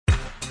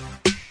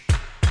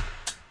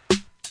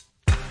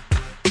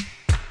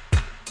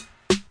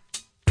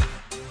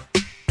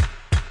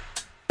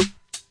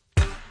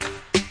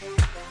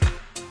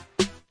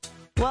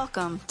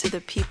Welcome to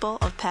the People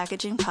of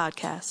Packaging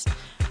podcast,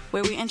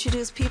 where we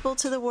introduce people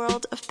to the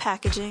world of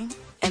packaging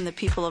and the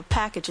people of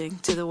packaging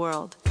to the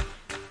world.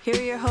 Here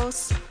are your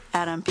hosts,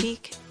 Adam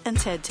Peak and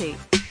Ted Tate.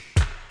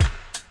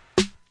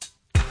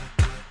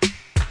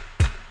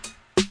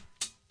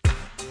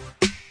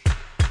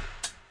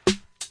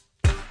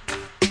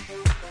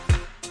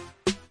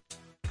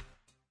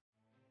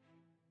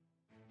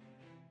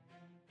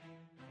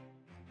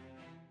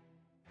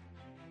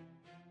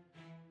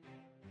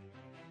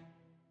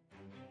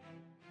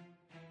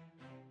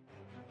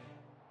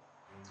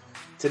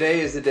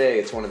 Today is the day.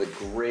 It's one of the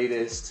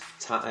greatest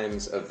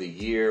times of the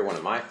year, one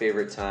of my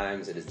favorite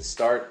times. It is the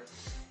start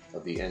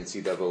of the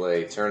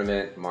NCAA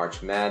tournament,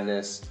 March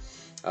Madness.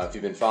 If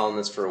you've been following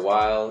this for a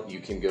while, you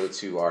can go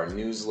to our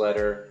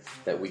newsletter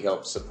that we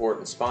help support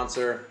and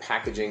sponsor,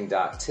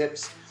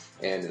 packaging.tips,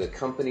 and the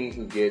company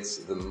who gets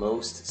the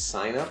most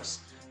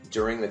signups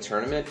during the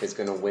tournament is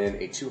going to win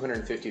a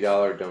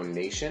 $250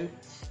 donation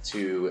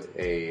to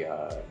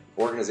a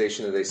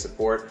organization that they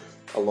support,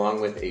 along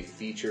with a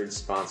featured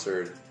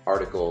sponsored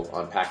article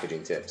on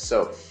packaging tips.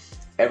 So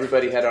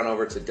everybody head on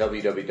over to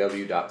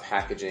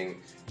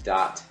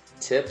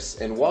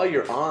www.packaging.tips. And while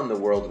you're on the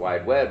World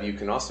Wide Web, you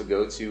can also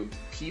go to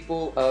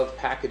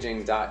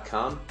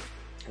peopleofpackaging.com,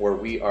 where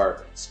we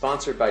are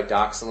sponsored by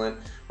Doxalent.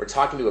 We're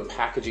talking to a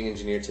packaging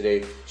engineer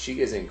today.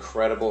 She is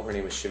incredible. Her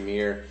name is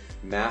Shamir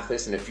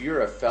Mathis. And if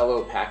you're a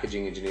fellow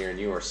packaging engineer and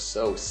you are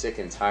so sick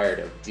and tired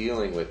of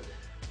dealing with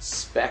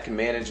spec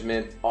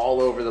management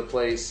all over the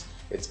place,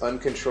 it's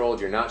uncontrolled,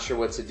 you're not sure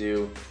what to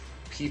do,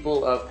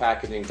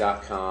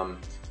 peopleofpackaging.com.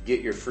 Get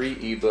your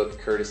free ebook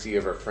courtesy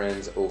of our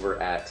friends over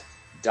at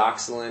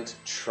Doxalent.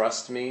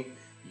 Trust me,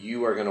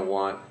 you are going to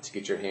want to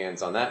get your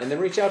hands on that. And then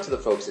reach out to the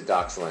folks at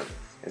Doxalent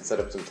and set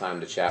up some time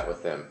to chat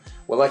with them.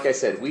 Well, like I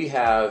said, we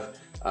have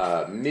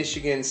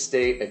Michigan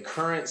State, a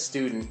current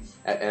student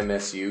at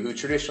MSU, who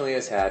traditionally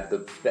has had the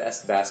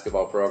best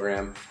basketball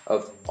program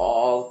of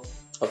all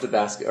of the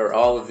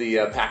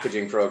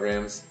packaging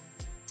programs.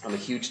 I'm a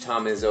huge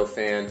Tom Izzo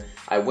fan.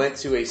 I went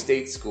to a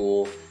state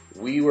school.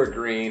 We were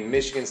green.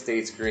 Michigan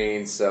State's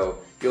green. So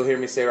you'll hear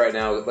me say right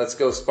now, let's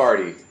go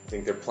Sparty. I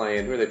think they're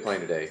playing. Who are they playing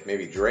today?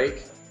 Maybe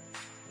Drake?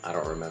 I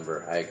don't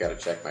remember. I got to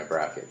check my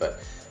bracket. But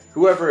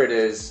whoever it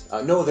is,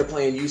 no, they're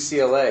playing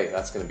UCLA.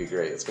 That's going to be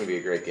great. It's going to be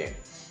a great game.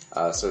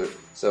 So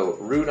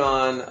root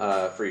on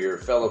for your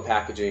fellow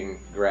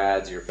packaging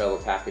grads, your fellow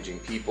packaging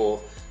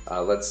people.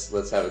 Let's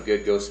have a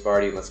good Go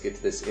Sparty, and let's get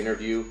to this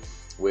interview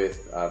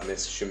with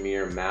Miss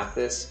Shamir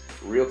Mathis.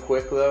 Real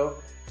quick though,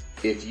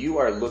 if you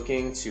are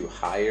looking to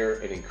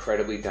hire an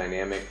incredibly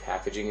dynamic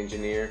packaging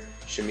engineer,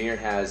 Shamir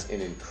has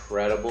an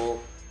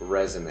incredible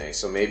resume.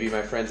 So maybe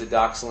my friends at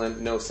Doxalent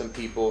know some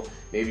people.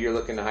 Maybe you're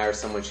looking to hire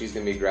someone. She's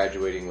going to be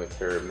graduating with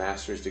her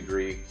master's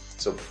degree.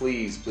 So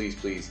please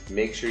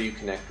make sure you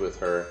connect with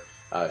her.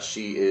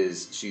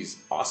 She's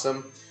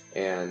awesome,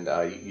 and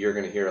you're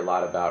going to hear a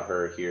lot about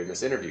her here in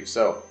this interview.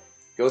 So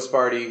go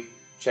Sparty.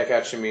 Check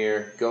out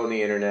Shamir, go on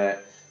the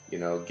internet,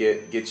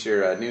 get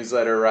your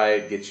newsletter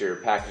right, get your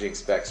packaging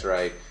specs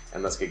right,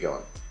 and let's get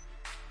going.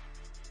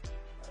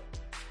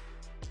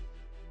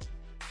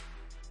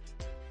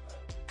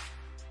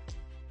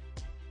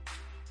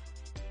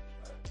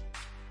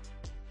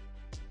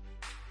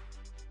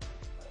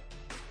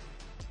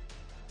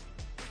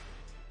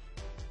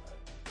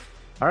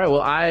 All right,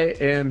 well, I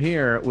am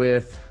here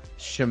with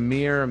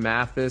Shamir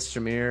Mathis.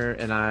 Shamir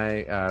and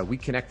I, we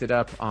connected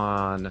up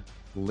on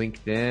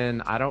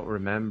LinkedIn. I don't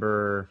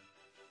remember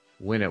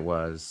when it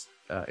was.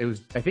 I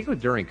think it was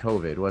during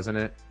COVID, wasn't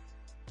it?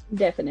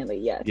 Definitely,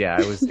 yes. Yeah,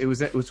 it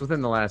was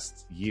within the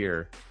last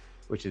year,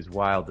 which is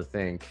wild to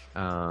think.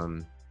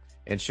 And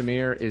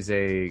Shamir is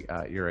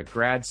you're a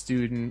grad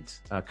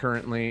student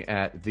currently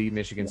at the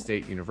Michigan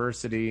State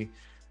University.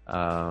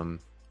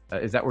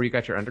 Is that where you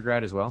got your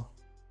undergrad as well?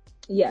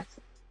 Yes.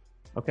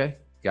 Okay,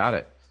 got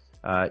it.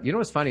 You know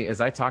what's funny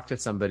is I talked to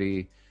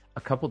somebody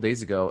a couple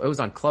days ago. It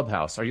was on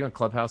Clubhouse. Are you on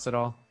Clubhouse at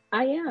all?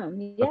 I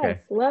am. Yes. Okay.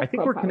 Love I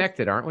think Clubhouse. we're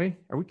connected, aren't we?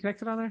 Are we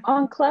connected on there?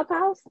 On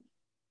Clubhouse?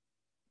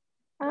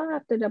 I'll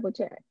have to double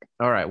check.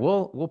 All right.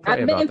 We'll pray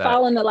about that. I've been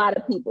following a lot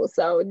of people,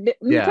 so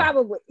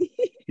probably.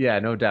 Yeah,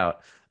 no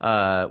doubt.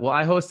 Well,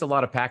 I host a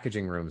lot of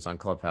packaging rooms on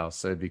Clubhouse,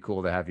 so it'd be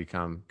cool to have you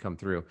come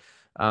through.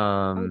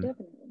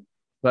 Definitely.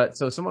 But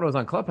so someone was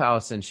on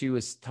Clubhouse and she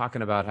was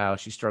talking about how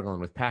she's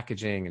struggling with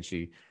packaging and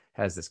she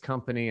has this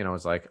company, and I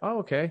was like, oh,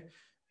 okay.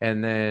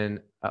 And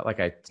then I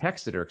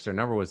texted her because her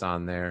number was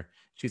on there.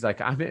 She's like,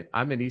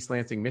 I'm in East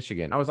Lansing,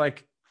 Michigan. I was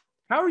like,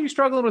 how are you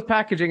struggling with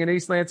packaging in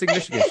East Lansing,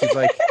 Michigan? She's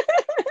like,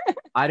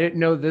 I didn't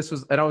know this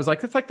was, and I was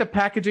like, it's like the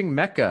packaging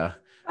mecca.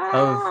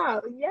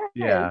 Yes.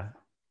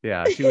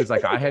 Yeah. She was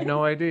like, I had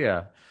no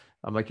idea.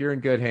 I'm like, you're in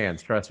good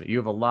hands. Trust me. You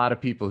have a lot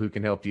of people who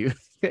can help you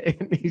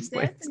in East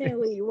Lansing.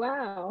 Definitely.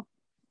 Wow.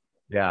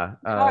 Yeah.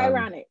 How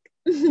ironic.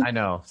 I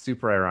know.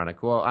 Super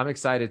ironic. Well, I'm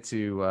excited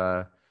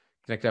to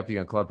connect up with you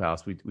on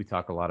Clubhouse. We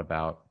talk a lot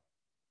about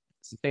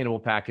sustainable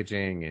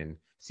packaging and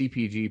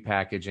CPG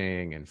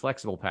packaging and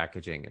flexible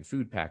packaging and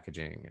food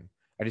packaging. And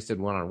I just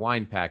did one on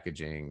wine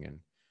packaging. And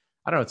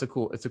I don't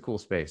know. It's a cool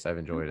space. I've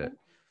enjoyed Okay.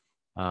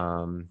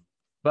 it.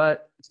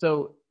 But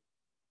so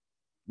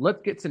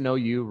let's get to know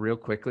you real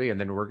quickly, and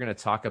then we're going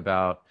to talk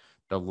about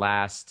the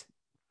last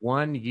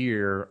 1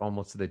 year,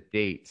 almost to the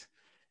date.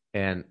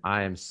 And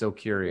I am so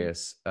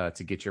curious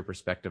to get your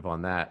perspective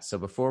on that. So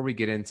before we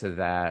get into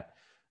that,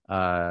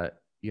 uh,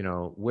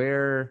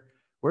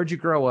 where'd you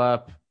grow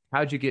up?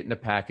 How'd you get into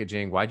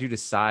packaging? Why'd you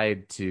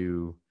decide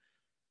to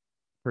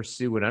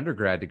pursue an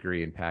undergrad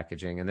degree in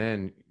packaging and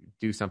then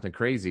do something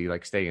crazy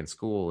like stay in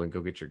school and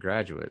go get your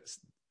graduate's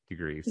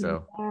degree?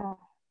 So,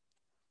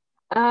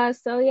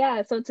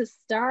 Yeah. So to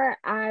start,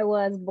 I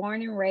was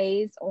born and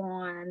raised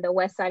on the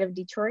west side of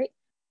Detroit.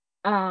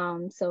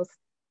 So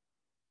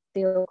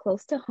still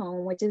close to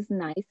home, which is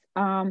nice.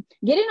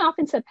 Getting off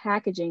into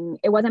packaging,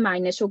 it wasn't my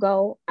initial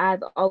goal.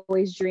 I've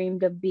always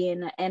dreamed of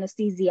being an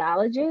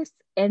anesthesiologist.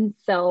 And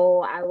so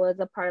I was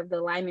a part of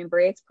the Lyman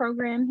Briggs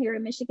program here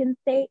at Michigan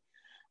State,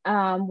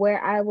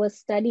 where I was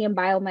studying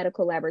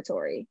biomedical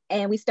laboratory.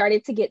 And we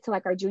started to get to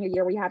like our junior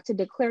year where you have to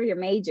declare your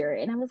major.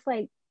 And I was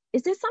like,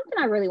 is this something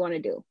I really want to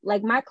do?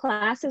 Like my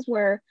classes they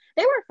were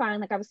fine.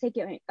 Like I was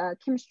taking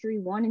chemistry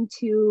 1 and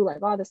 2,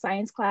 like all the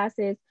science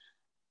classes.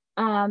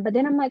 But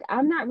then I'm like,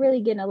 I'm not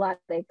really getting a lot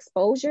of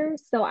exposure.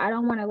 So I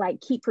don't want to like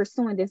keep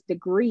pursuing this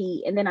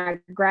degree and then I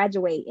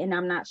graduate and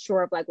I'm not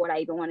sure of like what I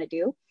even want to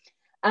do.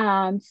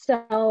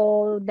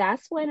 So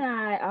that's when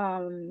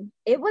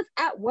it was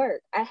at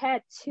work. I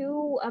had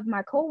two of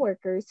my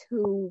coworkers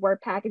who were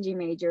packaging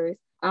majors,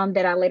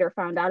 that I later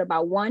found out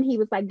about. One, he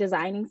was like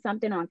designing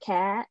something on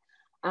CAD.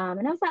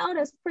 And I was like, oh,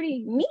 that's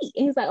pretty neat.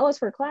 And he's like, oh, it's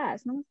for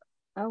class. And I was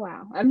like, oh,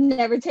 wow. I've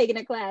never taken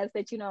a class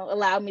that,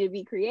 allowed me to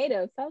be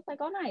creative. So I was like,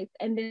 oh, nice.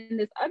 And then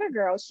this other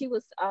girl, she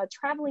was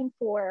traveling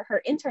for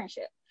her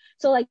internship.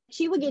 So like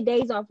she would get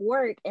days off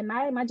work and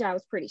my job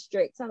was pretty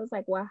strict. So I was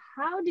like, well,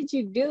 how did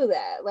you do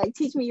that? Like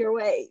teach me your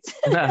ways.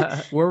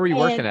 where were you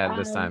working And at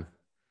this time?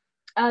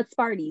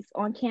 Sparty's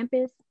on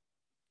campus.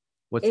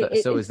 What's It, that?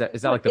 it, So it's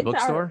is that like the it's our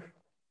bookstore?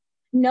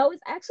 No,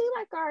 it's actually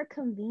like our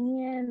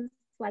convenience,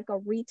 like a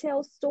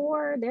retail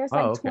store. There's Oh,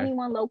 like okay.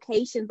 21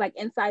 locations like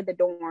inside the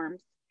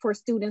dorms for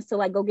students to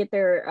like go get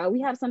their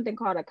we have something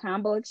called a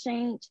combo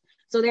exchange.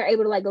 So they're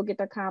able to like go get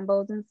their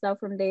combos and stuff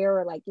from there,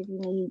 or like if you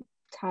need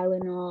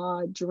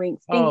Tylenol,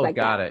 drinks, things Oh, like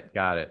that.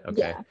 got it.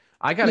 Okay. Yeah.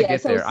 I got to Yeah.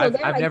 get So there. so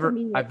they're like I've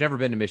convenient. never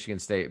been to Michigan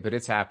State, but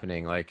it's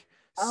happening like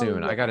Oh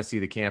soon. I got yeah, to see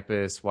the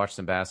campus, watch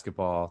some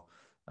basketball.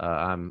 Uh,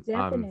 I'm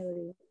I'm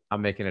definitely.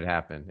 I'm making it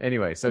happen.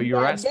 Anyway, so you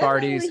were Yeah, at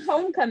definitely Sparty's.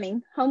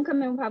 homecoming.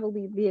 Homecoming would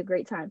probably be a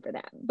great time for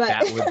that. But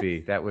That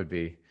would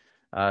be.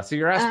 So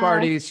you're at uh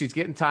Sparty's. She's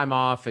getting time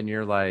off, and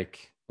you're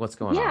like, "What's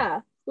going on?"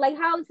 yeah, like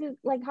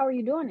how are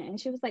you doing it? And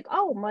she was like,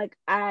 oh, like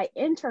I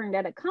interned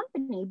at a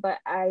company but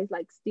I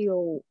like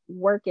still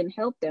work and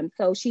help them.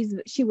 So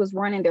she was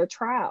running their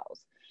trials.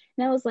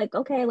 And I was like,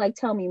 okay, like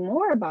tell me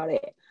more about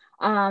it.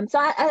 So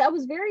I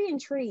was very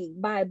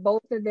intrigued by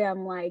both of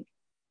them, like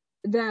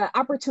the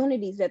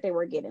opportunities that they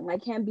were getting,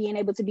 like him being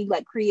able to be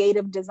like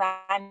creative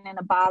design in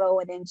a bottle,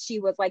 and then she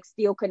was like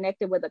still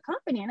connected with a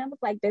company. And I was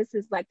like, this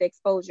is like the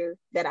exposure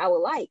that I would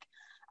like.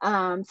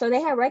 So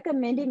they had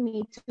recommended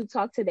me to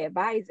talk to the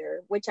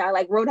advisor, which I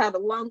like wrote out a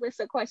long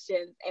list of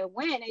questions and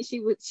went, and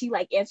she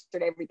like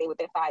answered everything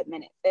within 5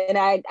 minutes. And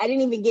I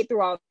didn't even get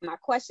through all my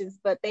questions,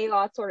 but they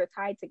all sort of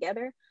tied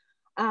together.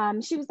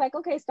 She was like,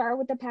 okay, start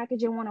with the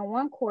packaging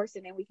 101 course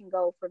and then we can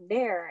go from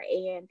there.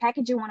 And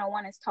packaging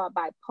 101 is taught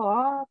by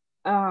Paul.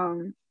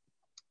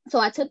 So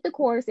I took the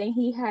course and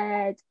he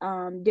had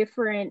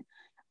different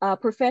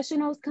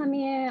professionals come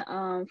in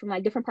from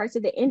like different parts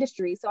of the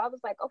industry. So I was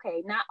like,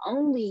 okay, not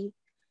only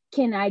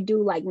can I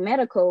do like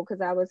medical,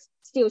 because I was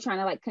still trying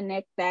to like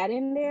connect that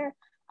in there.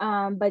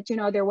 But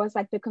there was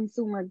like the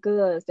consumer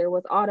goods, there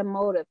was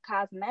automotive,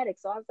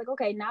 cosmetics. So I was like,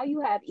 okay, now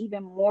you have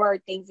even more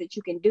things that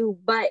you can do,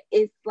 but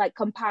it's like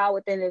compiled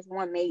within this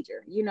one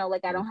major,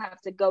 like I don't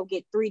have to go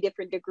get 3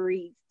 different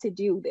degrees to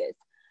do this.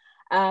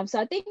 So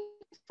I think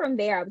from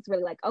there, I was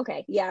really like,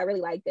 okay, yeah, I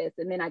really like this.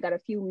 And then I got a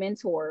few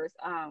mentors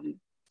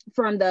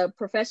from the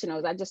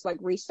professionals. I just like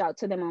reached out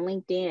to them on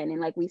LinkedIn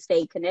and like we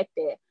stayed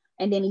connected.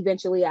 And then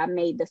eventually I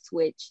made the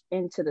switch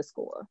into the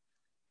school.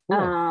 Cool.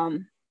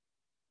 That's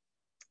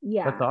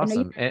Yeah, I know you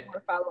awesome. had And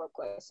more follow-up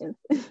questions.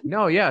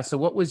 no, yeah. So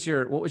what was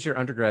your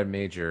undergrad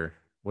major?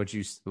 What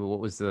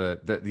was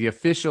the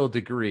official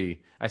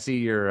degree? I see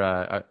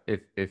your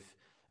if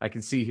I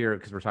can see here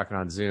because we're talking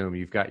on Zoom,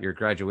 you've got your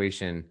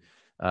graduation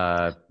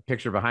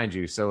picture behind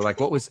you. So like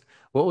what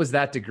was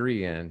that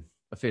degree in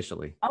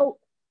officially? Oh,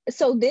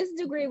 so this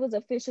degree was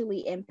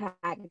officially in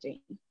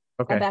packaging,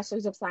 a Okay,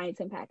 bachelor's of science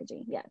in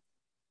packaging. Yes.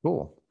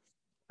 cool.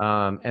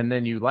 And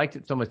then you liked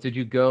it so much. Did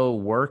you go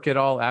work at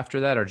all after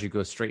that, or did you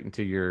go straight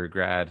into your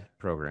grad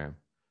program?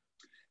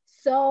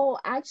 So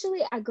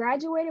actually, I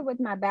graduated with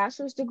my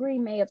bachelor's degree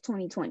May of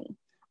 2020.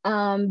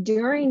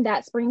 During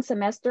that spring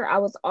semester, I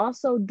was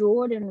also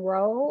dual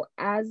enrolled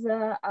as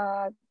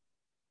a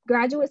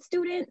graduate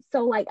student.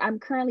 So like I'm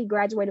currently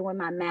graduating with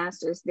my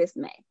master's this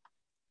May.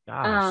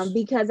 Gosh.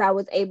 because I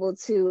was able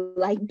to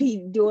like be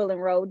dual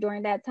enrolled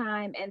during that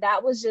time. And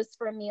that was just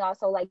for me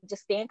also like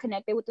just staying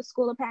connected with the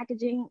School of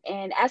Packaging.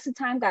 And as the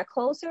time got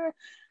closer,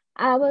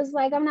 I was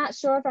like, I'm not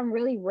sure if I'm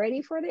really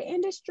ready for the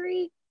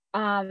industry.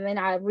 And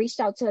I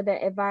reached out to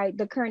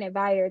the current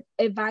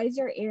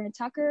advisor, Aaron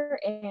Tucker,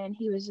 and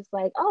he was just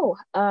like, "Oh,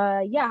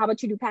 yeah, how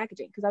about you do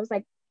packaging?" Because I was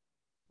like,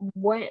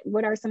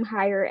 "What are some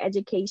higher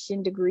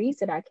education degrees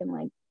that I can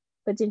like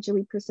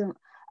potentially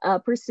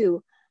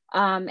pursue?"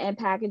 And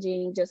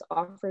packaging just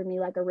offered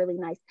me like a really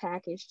nice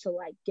package to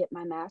like get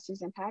my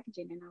master's in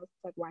packaging, and I was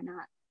like, "Why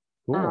not?"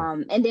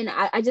 Cool. And then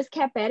I just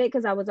kept at it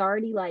because I was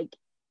already like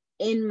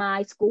in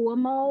my school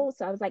mode.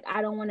 So I was like,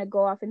 I don't want to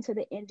go off into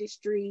the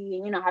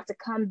industry and, have to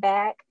come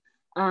back.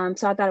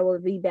 So I thought it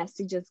would be best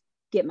to just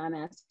get my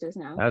master's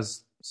now.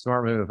 That's a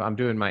smart move. I'm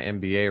doing my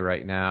MBA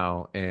right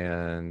now,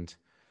 and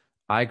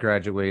I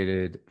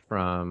graduated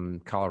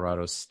from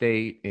Colorado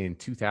State in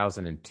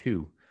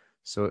 2002.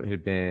 So it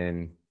had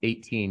been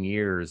 18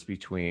 years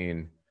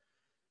between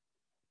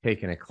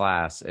taking a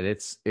class, and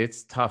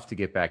it's tough to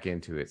get back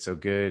into it. So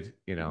good,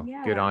 good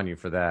Yeah. on you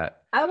for that.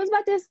 I was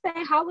about to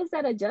say, how was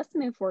that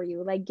adjustment for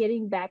you? Like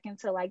getting back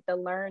into like the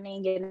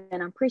learning,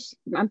 and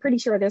I'm pretty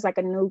sure there's like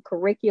a new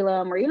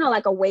curriculum or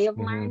like a way of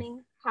Hmm.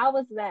 learning. How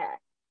was that?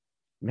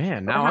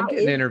 Man, Or now I'm how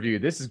getting is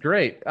interviewed. This is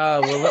great.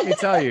 Well, let me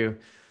tell you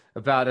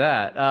about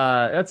that.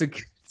 It's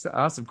an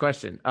awesome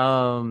question.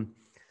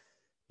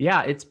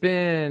 Yeah, it's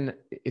been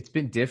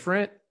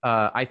different.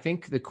 I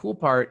think the cool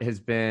part has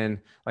been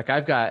like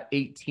I've got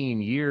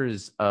 18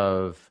 years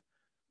of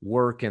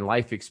work and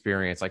life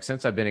experience. Like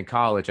since I've been in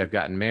college, I've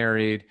gotten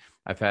married.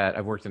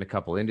 I've worked in a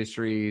couple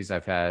industries. I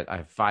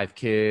have 5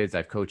 kids.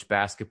 I've coached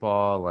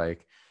basketball.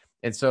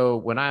 And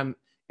so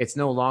it's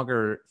no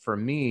longer for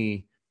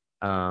me,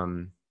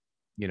 um,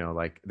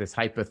 like this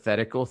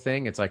hypothetical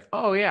thing. It's like,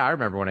 oh yeah, I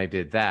remember when I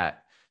did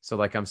that. So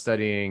like I'm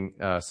studying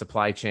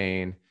supply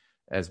chain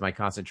as my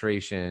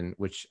concentration,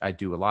 which I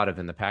do a lot of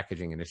in the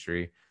packaging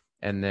industry.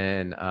 And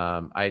then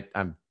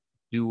I'm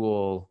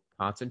dual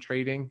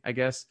concentrating, I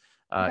guess,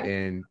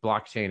 okay? in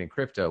blockchain and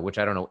crypto, which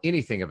I don't know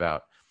anything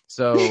about.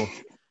 So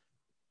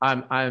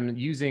I'm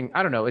using,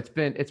 I don't know, it's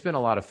been a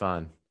lot of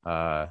fun.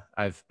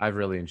 I've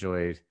really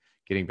enjoyed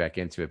getting back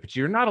into it. But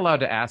you're not allowed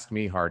to ask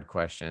me hard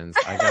questions.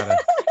 I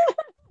gotta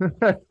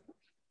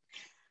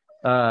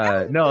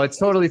no, it's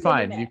totally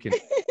Interested in fine. You that. can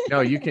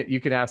no, you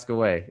can ask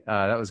away.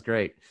 That was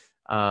great.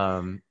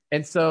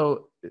 And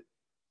so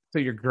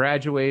you're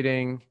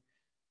graduating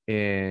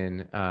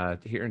in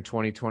here in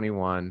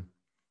 2021.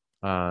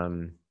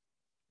 Um,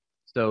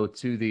 so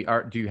to the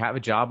art, do you have a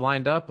job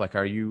lined up? Like,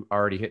 are you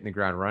already hitting the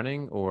ground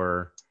running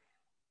or?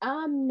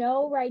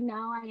 No, right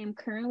now I am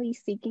currently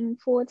seeking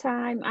full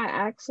time. I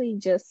actually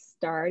just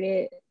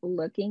started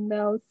looking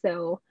though.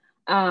 So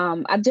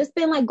I've just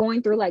been like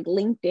going through like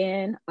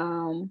LinkedIn,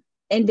 and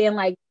then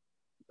like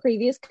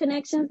previous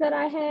connections that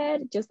I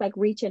had, just like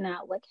reaching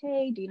out like,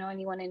 hey, do you know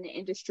anyone in the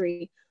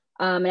industry?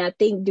 And I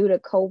think due to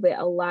COVID,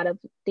 a lot of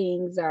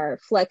things are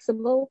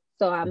flexible.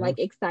 So I'm Mhm. like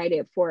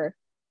excited for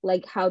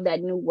like how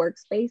that new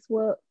workspace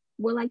will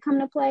like come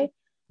to play.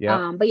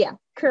 Yep. But yeah,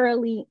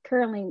 currently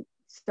Any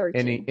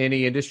searching.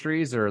 any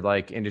industries or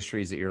like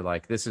industries that you're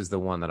like, this is the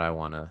one that I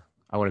want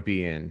to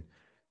be in,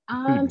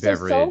 food and So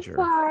beverage or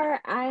far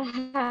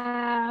I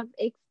have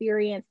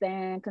experience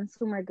in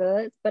consumer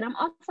goods, but I'm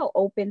also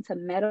open to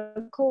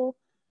medical.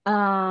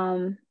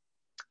 Um,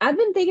 I've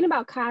been thinking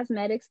about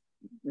cosmetics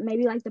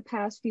maybe like the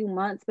past few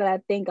months, but I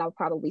think I'll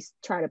probably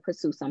try to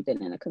pursue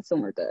something in the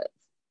consumer goods.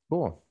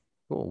 cool.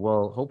 Cool.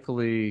 Well,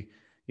 hopefully,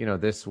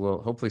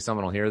 hopefully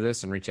someone will hear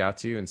this and reach out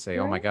to you and say,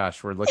 "Oh my Right?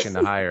 gosh, we're looking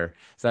to hire."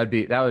 So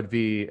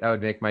that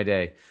would make my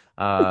day.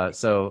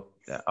 So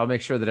I'll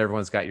make sure that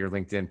everyone's got your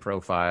LinkedIn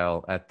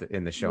profile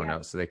in the show Yeah.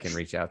 notes so they can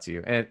reach out to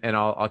you, and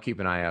I'll keep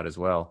an eye out as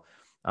well.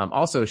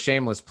 Also,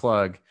 shameless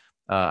plug.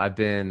 I've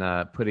been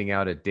putting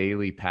out a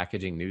daily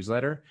packaging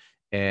newsletter,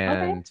 Okay.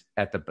 and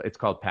it's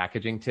called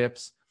Packaging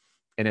Tips.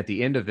 And at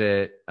the end of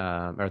it,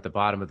 or at the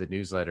bottom of the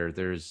newsletter,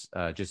 there's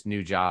just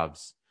new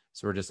jobs.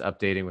 So we're just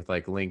updating with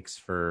like links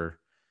for,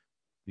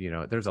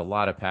 there's a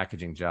lot of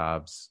packaging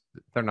jobs.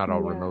 They're not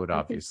all Yeah, remote,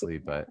 I can see obviously,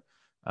 that.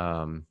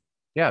 but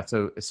yeah.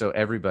 So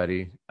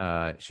everybody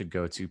should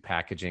go to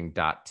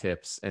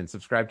packaging.tips and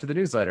subscribe to the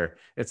newsletter.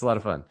 It's a lot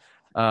of fun.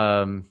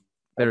 Um,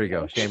 there we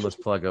go. Okay. Shameless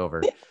plug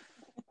over.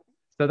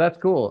 So that's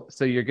cool.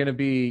 So you're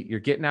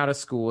getting out of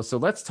school. So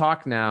let's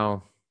talk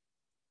now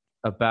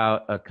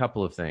about a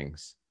couple of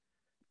things.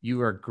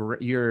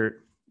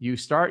 You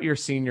start your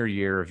senior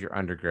year of your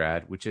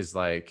undergrad, which is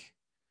like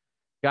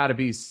got to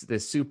be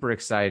this super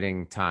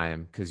exciting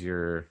time because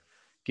you're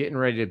getting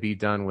ready to be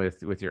done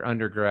with your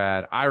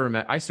undergrad.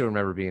 I still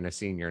remember being a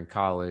senior in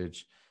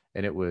college,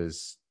 and it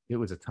was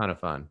a ton of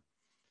fun.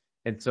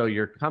 And so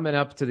you're coming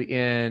up to the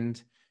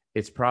end.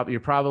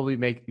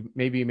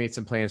 Maybe you made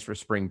some plans for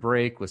spring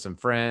break with some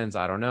friends.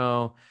 I don't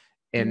know.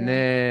 And Yeah.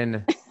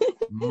 then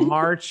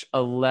March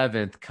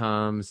 11th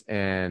comes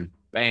and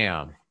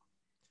bam,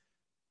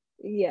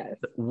 Yes.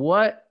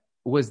 what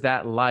was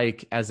that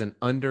like as an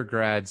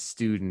undergrad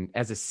student,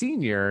 as a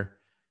senior?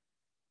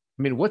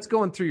 I mean, what's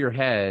going through your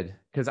head?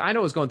 Because I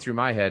know what's going through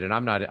my head, and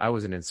I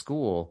wasn't in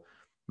school.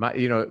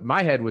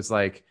 My head was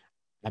like,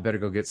 I better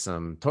go get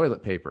some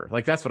toilet paper.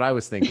 Like that's what I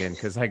was thinking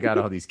because I got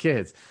all these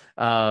kids.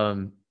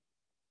 Um,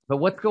 but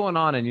what's going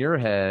on in your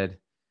head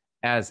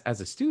as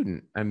a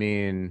student? I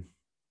mean,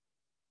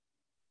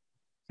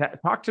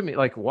 talk to me,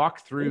 like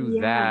walk through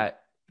Yeah,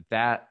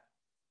 that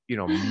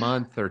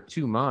month or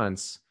 2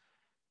 months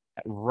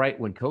right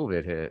when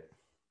COVID hit.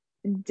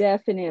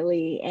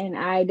 definitely. And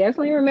I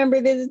definitely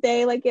remember this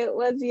day like it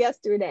was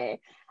yesterday.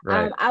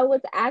 Right. I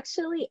was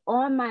actually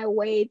on my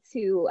way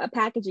to a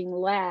packaging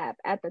lab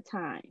at the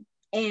time.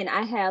 And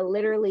I had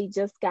literally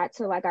just got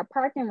to like a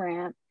parking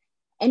ramp.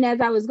 And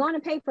as I was going to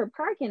pay for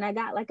parking, I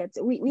got like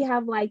we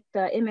have like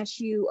the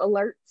MSU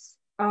alerts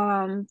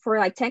for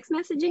like text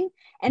messaging.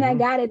 And I Mm-hmm.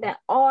 got it that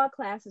all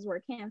classes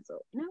were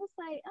canceled. And I was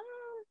like,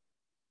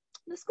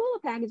 the School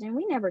of Packaging,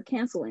 we never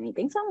cancel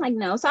anything. So I'm like,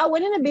 no. So I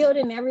went in the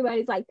building and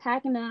everybody's like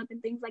packing up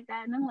and things like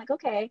that. And I'm like,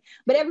 okay.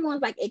 But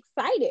everyone's like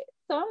excited.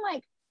 So I'm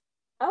like,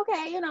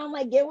 okay, I'm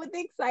like, get with the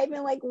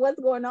excitement, like what's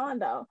going on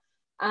though?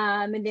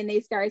 And then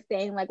they started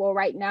saying, like, well,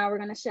 right now we're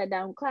gonna shut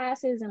down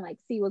classes and like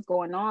see what's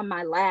going on.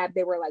 My lab,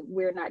 they were like,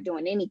 we're not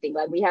doing anything.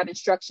 Like we have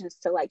instructions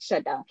to like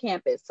shut down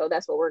campus. So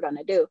that's what we're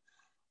gonna do.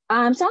 So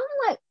I'm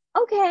like,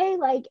 okay,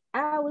 like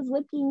I was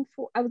looking,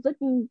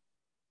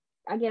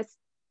 I guess,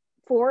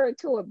 forward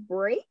to a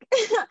break.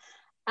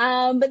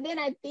 But then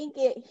I think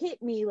it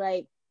hit me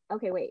like,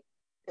 okay, wait,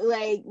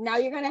 like now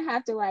you're gonna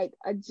have to like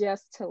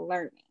adjust to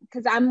learning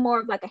because I'm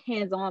more of like a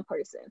hands-on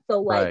person. So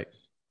like Right.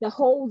 the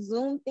whole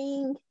Zoom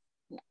thing,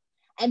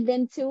 and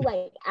then too,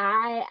 like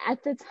I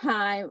at the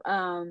time,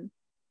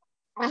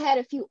 I had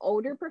a few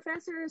older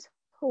professors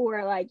who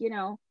were like,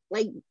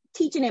 like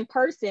teaching in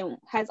person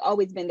has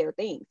always been their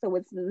thing. So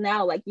it's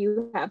now like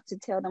you have to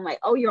tell them like,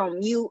 oh, you're on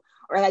mute,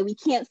 or like we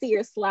can't see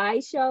your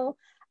slideshow.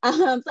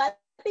 So I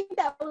think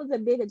that was a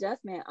big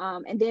adjustment.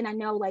 And then I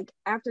know like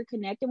after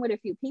connecting with a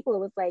few people, it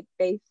was like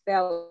they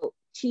felt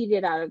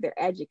cheated out of their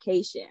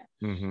education.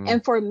 Mm-hmm.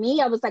 And for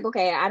me, I was like,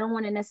 okay, I don't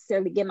want to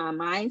necessarily get my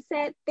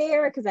mindset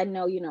there because I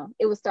know,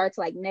 it would start to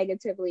like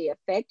negatively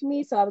affect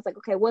me. So I was like,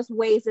 okay, what's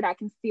ways that I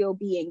can still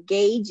be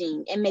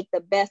engaging and make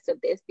the best of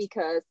this?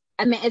 Because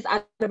I mean, it's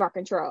out of our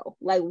control.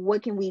 Like,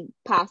 what can we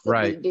possibly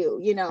Right. do,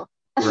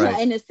 Right.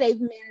 in a safe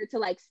manner to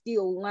like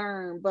still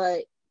learn,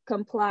 but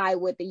comply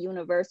with the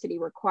university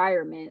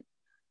requirements.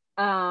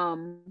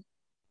 Um,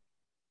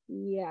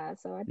 yeah,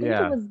 so I think it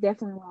Yeah. was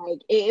definitely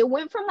like it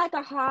went from like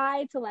a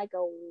high to like a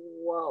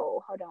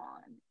whoa, hold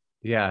on.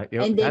 Yeah.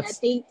 And then I That's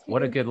think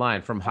what a too, good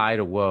line, from high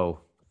to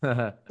whoa.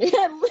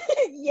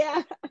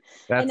 yeah.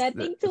 And I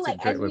think too, That's a like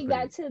great as way of we putting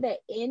got it. to the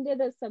end of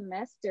the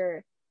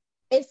semester,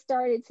 it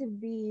started to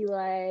be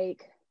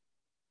like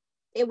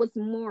it was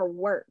more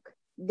work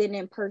than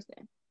in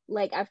person.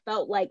 Like I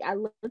felt like I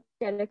looked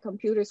at a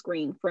computer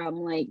screen from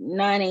like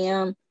 9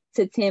 a.m.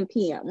 to 10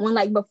 p.m. When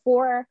like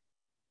before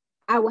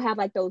I would have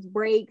like those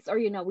breaks, or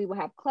we would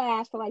have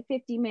class for like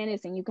 50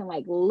 minutes and you can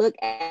like look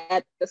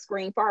at the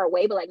screen far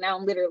away. But like now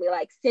I'm literally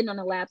like sitting on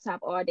the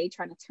laptop all day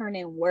trying to turn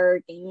in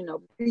work and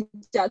reach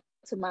out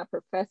to my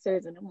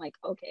professors. And I'm like,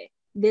 okay,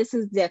 this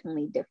is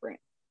definitely different.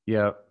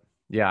 Yeah.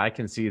 Yeah, I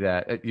can see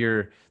that.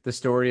 The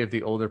story of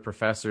the older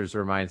professors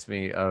reminds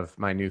me of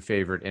my new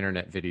favorite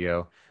internet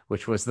video,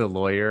 which was the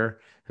lawyer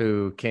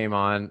who came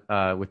on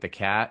with the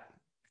cat.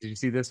 Did you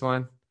see this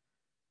one?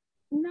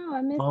 No,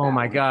 I missed Oh that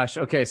my one. gosh.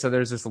 Okay, so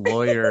there's this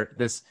lawyer,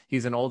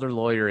 he's an older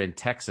lawyer in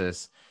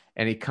Texas,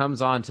 and he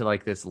comes on to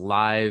like this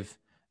live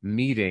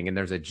meeting, and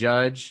there's a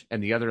judge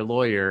and the other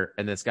lawyer,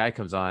 and this guy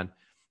comes on,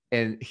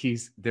 and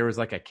there was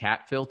like a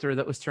cat filter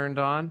that was turned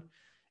on,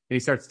 and he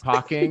starts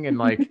talking, and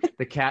like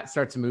the cat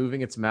starts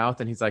moving its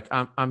mouth, and he's like,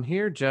 I'm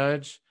here,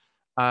 judge.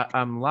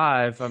 I'm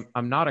live.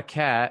 I'm not a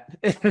cat.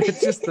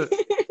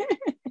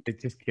 It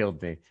just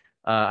killed me.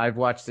 I've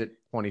watched it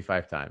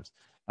 25 times,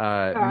 Oh,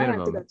 I have to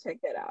minimum. go check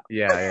that out.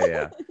 Yeah,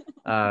 yeah,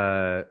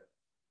 yeah.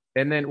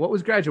 And then what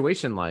was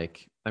graduation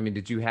like? I mean,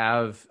 did you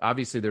have,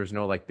 obviously there was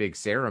no like big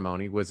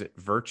ceremony. Was it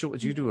virtual?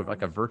 Did you do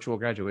like No. a virtual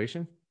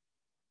graduation?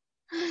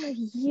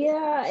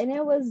 Yeah, and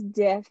it was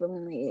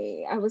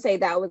definitely, I would say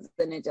that was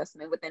an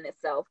adjustment within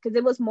itself because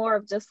it was more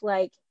of just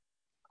like,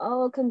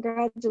 oh,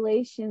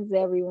 congratulations,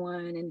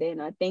 everyone. And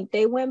then I think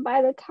they went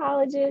by the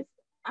colleges.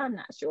 I'm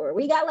not sure.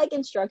 We got like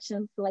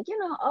instructions to like,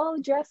 oh,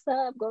 dress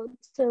up, go to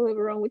the living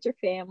room with your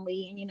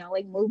family, and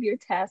like move your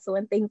tassel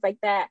and things like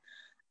that.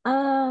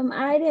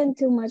 I didn't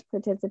too much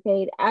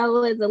participate. I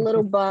was a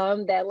little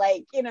bummed that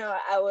like,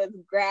 I was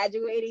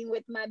graduating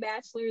with my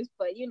bachelor's,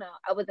 but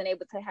I wasn't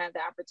able to have the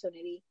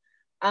opportunity.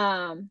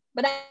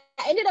 But I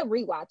ended up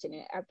rewatching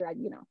it after I,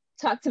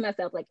 talked to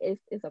myself like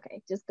it's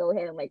okay. Just go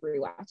ahead and like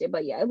rewatch it.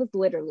 But yeah, it was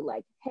literally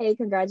like, hey,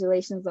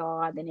 congratulations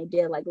all. Then they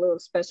did like little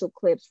special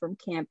clips from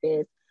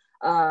campus,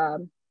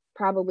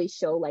 probably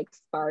show like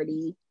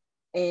Sparty,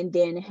 and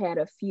then had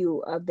a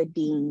few of the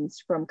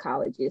deans from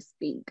colleges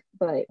speak.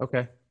 But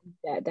Okay.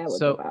 that was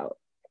So, about.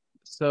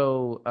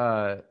 so,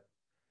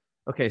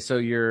 Okay,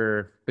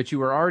 but you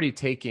were already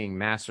taking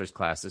master's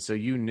classes, so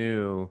you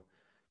knew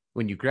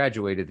when you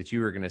graduated that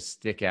you were going to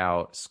stick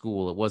out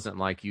school. It wasn't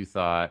like you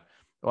thought,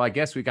 well, I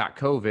guess we got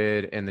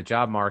COVID and the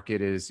job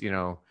market is,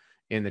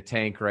 in the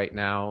tank right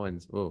now.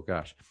 And oh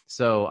gosh,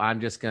 so I'm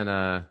just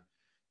gonna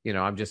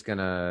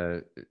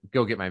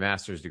go get my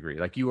master's degree.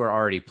 Like you were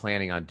already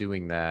planning on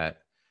doing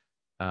that.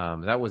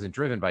 That wasn't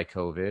driven by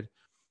COVID,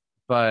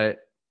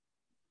 but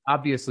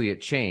obviously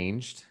it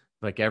changed,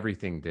 like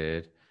everything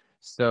did.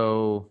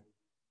 So,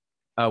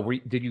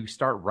 did you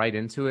start right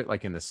into it,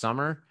 like in the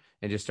summer,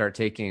 and just start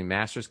taking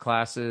master's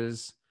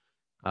classes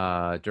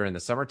during the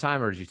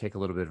summertime, or did you take a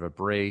little bit of a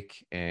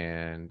break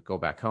and go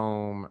back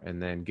home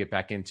and then get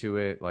back into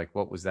it? Like,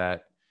 what was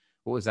that?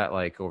 What was that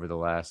like over the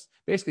last?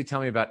 Basically, tell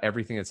me about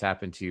everything that's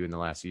happened to you in the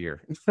last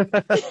year.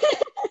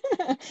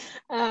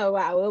 Oh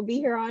wow, we'll be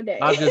here all day.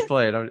 I'm just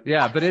playing.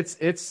 Yeah, but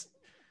it's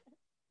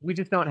we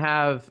just don't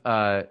have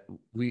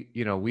we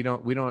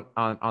don't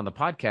on the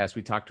podcast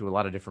we talk to a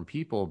lot of different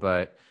people,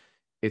 but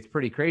it's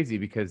pretty crazy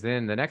because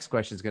then the next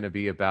question is going to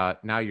be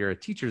about now you're a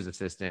teacher's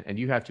assistant and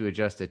you have to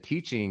adjust to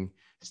teaching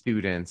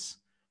students,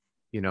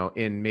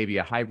 in maybe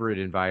a hybrid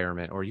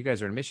environment, or you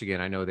guys are in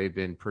Michigan. I know they've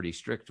been pretty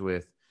strict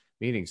with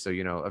meetings. So,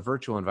 a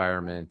virtual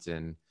environment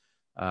and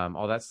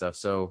all that stuff.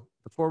 So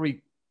before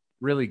we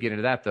really get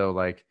into that though,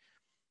 like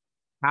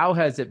how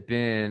has it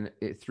been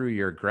through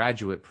your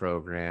graduate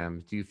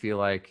program? Do you feel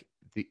like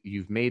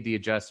you've made the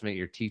adjustment,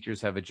 your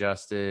teachers have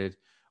adjusted,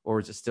 or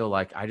is it still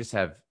like I just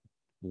have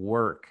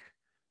work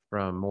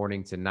from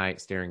morning to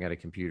night staring at a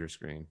computer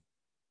screen?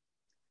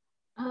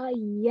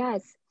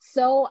 Yes.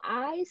 So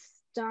I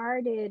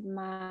started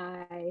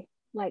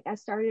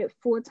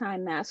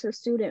full-time master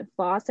student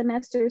fall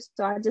semester.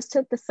 So I just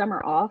took the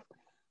summer off,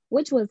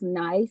 which was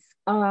nice.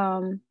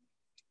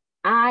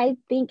 I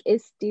think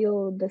it's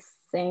still the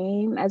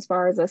same as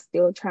far as us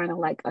still trying to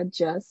like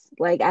adjust.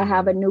 Like I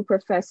have a Mhm. new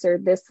professor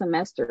this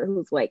semester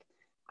who's like,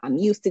 I'm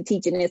used to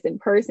teaching this in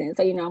person.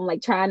 So, I'm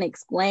like trying to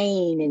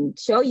explain and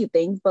show you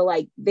things, but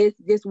like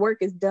this work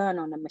is done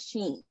on a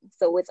machine.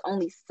 So it's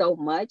only so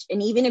much.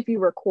 And even if you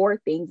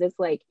record things, it's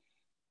like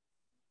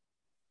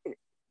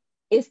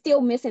it's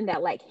still missing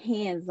that like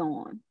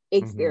hands-on Mhm.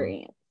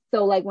 experience.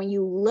 So like when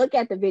you look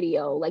at the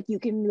video, like you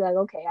can be like,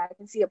 okay, I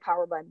can see a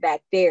power button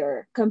back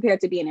there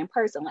compared to being in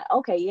person. Like,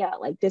 okay, yeah,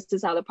 like this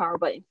is how the power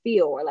button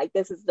feel, or like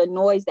this is the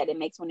noise that it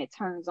makes when it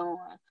turns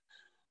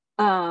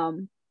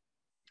on.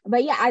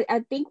 But yeah, I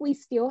think we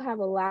still have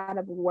a lot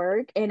of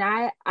work. And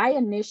I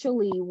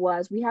initially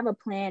we have a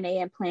plan A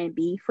and plan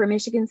B for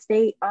Michigan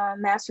State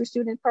master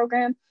student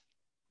program.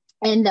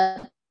 And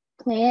the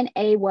plan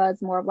A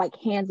was more of like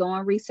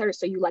hands-on research.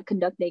 So you like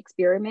conduct the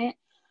experiment.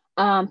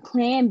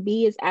 Plan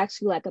B is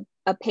actually like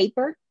a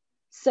paper.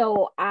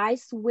 So I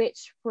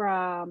switched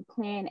from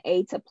plan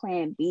A to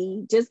plan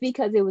B just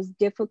because it was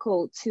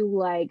difficult to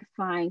like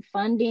find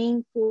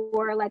funding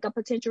for like a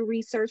potential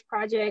research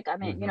project. I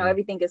mean, Mhm.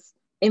 everything is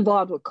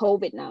involved with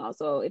COVID now.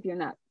 So if you're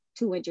not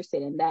too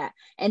interested in that,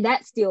 and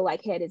that still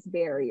like had its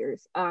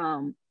barriers.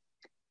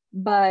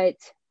 But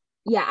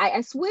yeah, I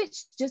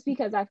switched just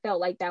because I felt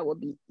like that would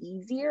be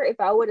easier.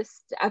 If I would have,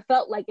 I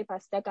felt like if I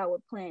stuck out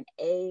with plan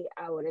A,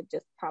 I would have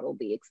just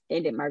probably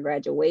extended my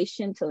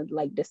graduation to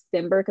like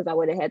December because I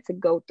would have had to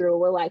go through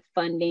with like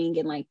funding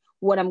and like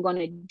what I'm going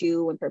to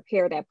do and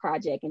prepare that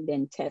project and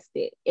then test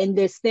it. And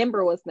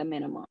December was the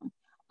minimum.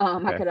 I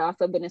Okay. could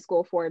also been in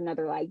school for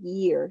another like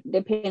year,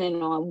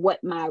 depending on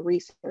what my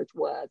research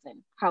was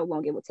and how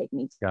long it would take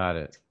me to Got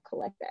it.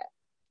 collect that.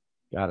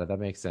 Got it. That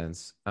makes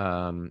sense.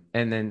 And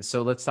then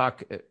so let's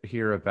talk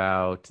here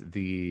about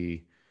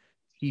the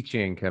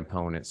teaching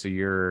component. So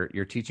you're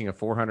teaching a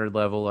 400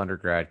 level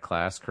undergrad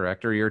class,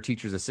 correct? Or you're a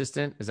teacher's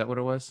assistant? Is that what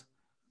it was?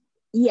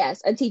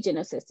 Yes, a teaching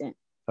assistant.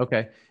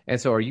 Okay.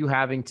 And so are you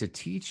having to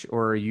teach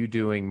or are you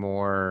doing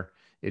more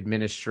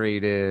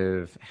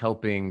administrative,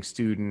 helping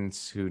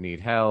students who need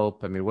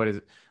help? I mean, what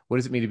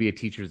does it mean to be a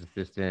teacher's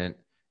assistant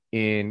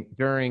in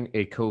during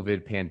a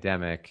COVID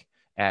pandemic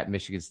at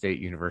Michigan State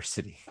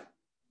University?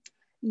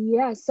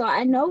 Yeah, so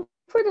I know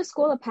for the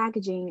School of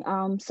Packaging,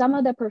 some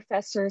of the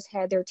professors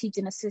had their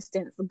teaching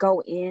assistants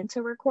go in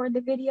to record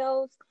the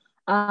videos,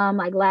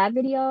 like lab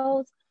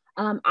videos.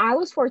 I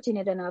was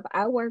fortunate enough.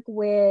 I work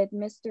with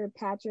Mr.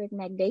 Patrick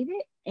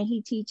McDavid, and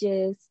he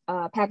teaches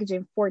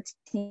Packaging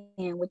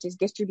 14, which is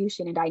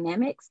distribution and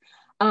dynamics.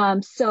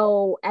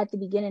 So at the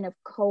beginning of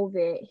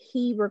COVID,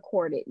 he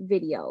recorded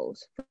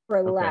videos for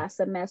Okay. last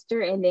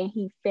semester, and then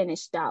he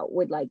finished out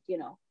with like,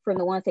 from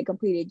the ones they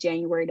completed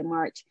January to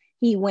March,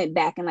 he went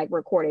back and like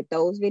recorded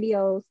those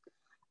videos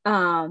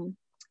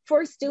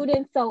for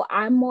students. So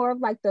I'm more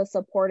of like the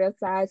supportive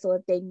side. So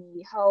if they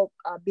need help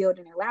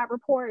building their lab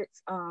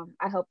reports,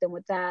 I help them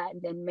with that,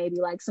 and then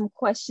maybe like some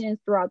questions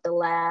throughout the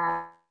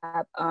lab,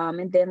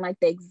 and then like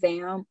the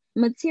exam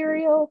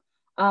material.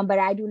 But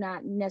I do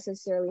not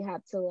necessarily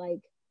have to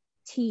like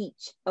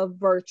teach a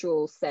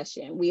virtual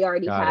session. We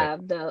already Got it.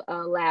 have the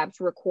labs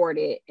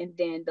recorded and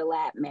then the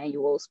lab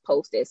manuals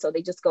posted. So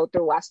they just go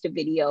through, watch the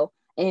video,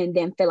 and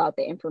then fill out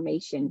the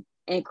information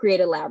and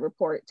create a lab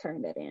report,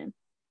 turn that in.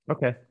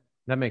 Okay,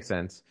 that makes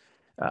sense.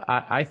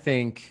 I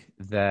think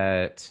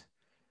that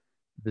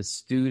the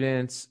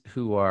students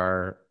who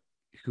are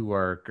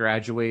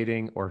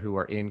graduating or who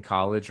are in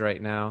college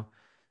right now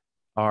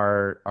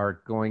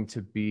are going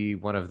to be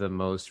one of the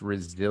most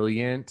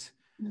resilient,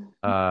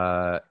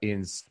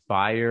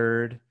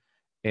 inspired,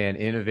 and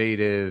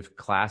innovative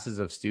classes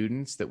of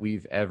students that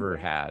we've ever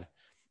Yeah. had.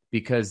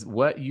 Because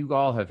what you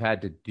all have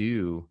had to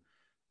do,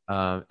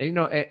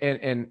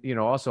 and,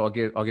 also I'll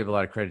give a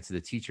lot of credit to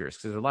the teachers,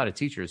 because there's a lot of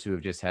teachers who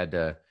have just had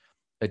to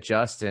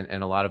adjust,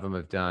 and a lot of them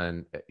have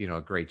done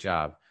a great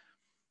job.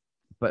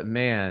 But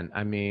man,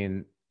 I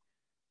mean,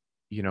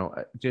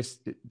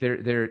 just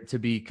they're to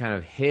be kind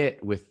of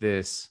hit with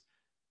this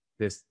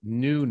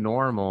new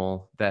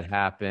normal that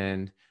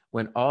happened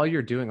when all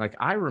you're doing, like,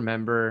 I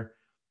remember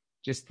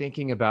just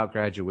thinking about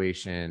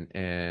graduation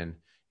and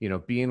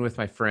being with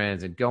my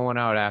friends and going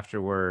out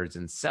afterwards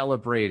and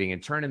celebrating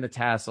and turning the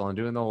tassel and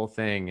doing the whole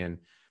thing, and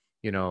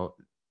you know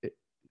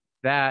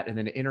that, and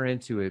then enter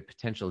into a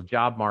potential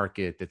job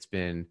market that's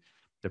been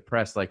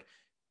depressed. Like,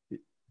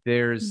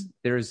 there's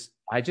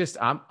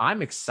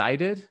I'm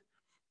excited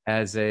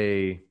as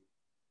a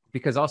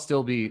because I'll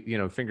still be,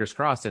 fingers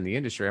crossed, in the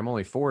industry. I'm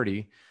only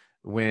 40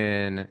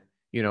 when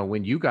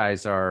you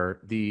guys are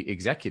the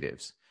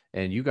executives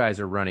and you guys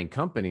are running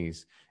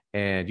companies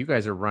and you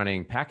guys are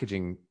running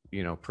packaging,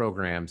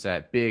 programs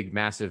at big,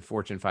 massive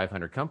Fortune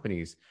 500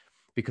 companies.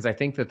 Because I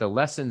think that the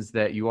lessons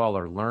that you all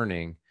are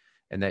learning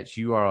and that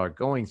you all are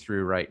going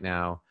through right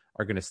now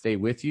are going to stay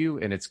with you,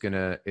 and it's going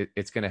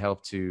to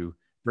help to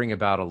bring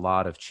about a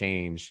lot of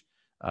change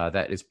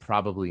that is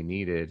probably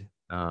needed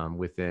Yeah,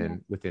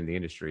 within the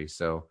industry.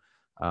 So,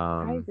 I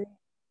um, agree.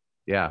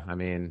 yeah, I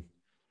mean,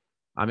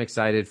 I'm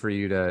excited for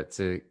you to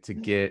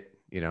get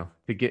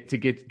to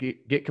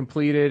get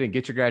completed and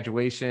get your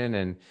graduation,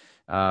 and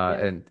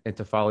Yes.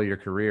 to follow your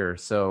career.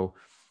 So,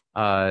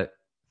 uh,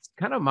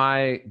 kind of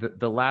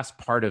the last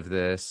part of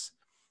this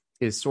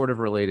is sort of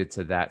related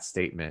to that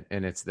statement,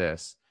 and it's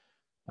this: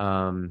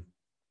 um,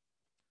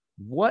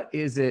 what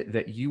is it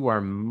that you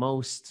are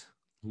most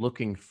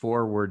looking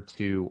forward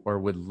to or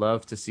would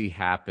love to see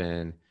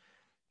happen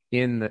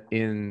in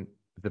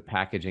the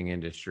packaging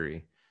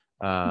industry?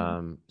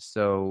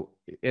 So,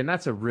 and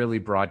that's a really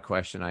broad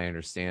question. I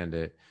understand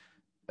it,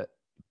 uh,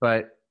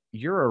 but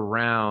you're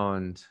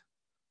around,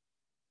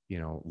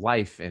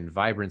 life and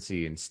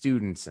vibrancy and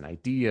students and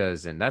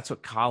ideas, and that's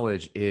what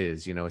college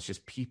is. It's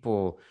just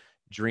people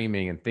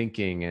dreaming and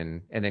thinking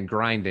and then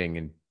grinding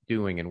and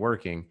doing and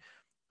working.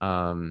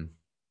 Um,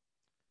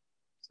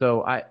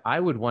 so I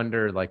would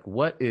wonder, like,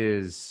 what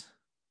do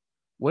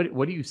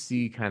you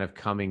see kind of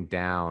coming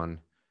down,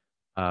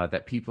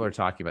 that people are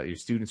talking about, your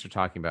students are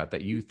talking about,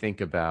 that you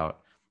think about,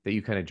 that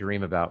you kind of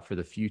dream about for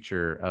the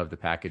future of the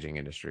packaging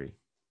industry?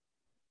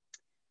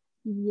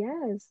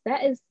 Yes,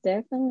 that is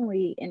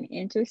definitely an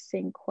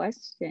interesting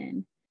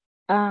question.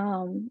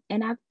 And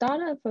I've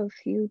thought of a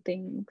few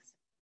things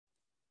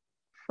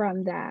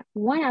from that.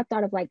 One, I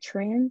thought of like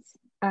trends.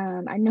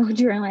 I know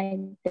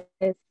during like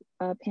this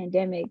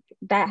pandemic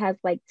that has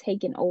like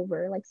taken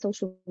over like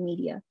social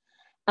media.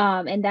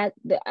 And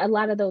a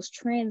lot of those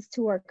trends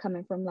too are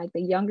coming from like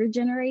the younger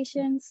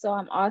generation. So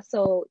I'm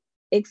also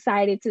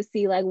excited to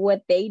see like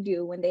what they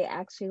do when they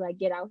actually like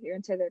get out here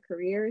into their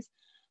careers.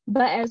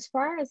 But as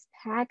far as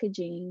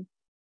packaging,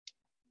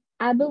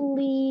 I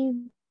believe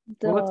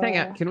Well, let's hang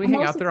out. the Can we I'm hang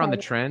most out there on the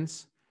excited.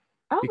 trends?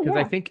 Oh Because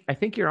I yeah, think I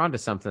think you're onto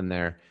something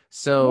there.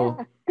 So,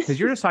 yeah, because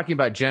you're just talking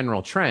about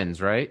general trends,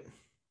 right?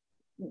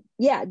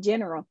 yeah,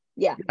 general.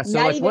 Yeah, Yeah. So,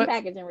 not like, even what?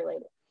 packaging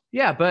related.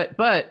 Yeah,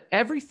 but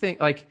everything,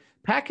 like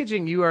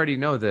packaging, you already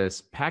know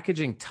this.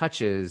 Packaging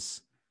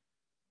touches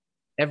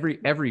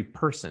every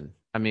person.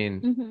 I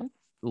mean, Hmm.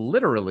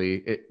 literally,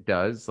 it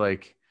does.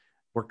 Like,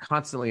 we're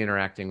constantly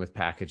interacting with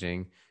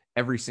packaging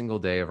every single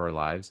day of our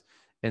lives.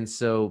 And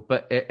so,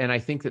 and I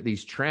think that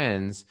these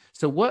trends,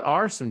 so what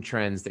are some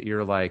trends that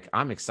you're like,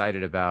 I'm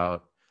excited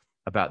about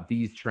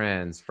these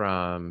trends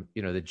from,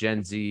 the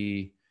Gen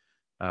Z?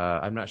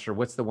 I'm not sure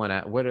what's the one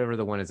at whatever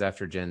the one is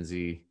after Gen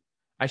Z.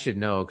 I should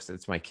know because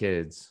it's my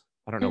kids.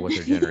 I don't know what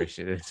their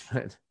generation is,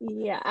 but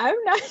Yeah,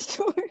 I'm not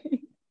sure.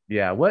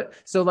 yeah.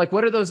 So, like,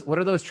 what are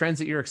those trends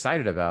that you're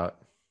excited about?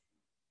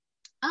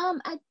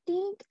 I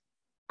think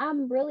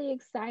I'm really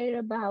excited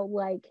about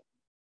like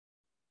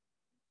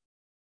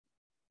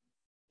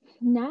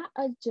not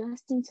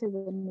adjusting to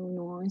the new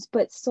norms,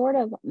 but sort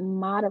of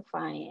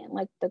modifying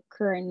like the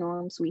current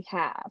norms we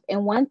have.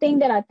 And one thing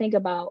that I think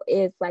about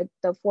is like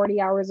the 40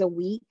 hours a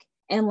week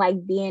and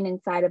like being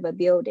inside of a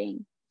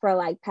building for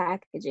like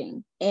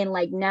packaging and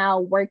like now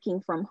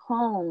working from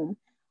home.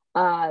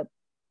 Uh,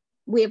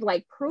 we have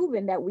like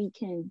proven that we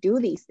can do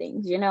these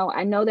things.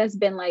 I know that's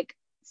been like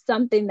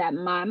something that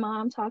my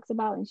mom talks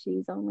about, and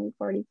she's only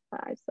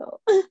 45,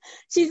 so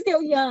she's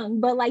still young,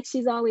 but like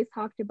she's always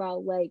talked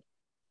about like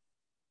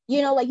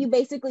like you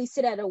basically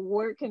sit at a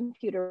work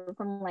computer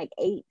from like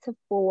 8 to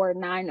 4,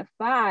 9 to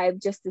 5,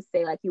 just to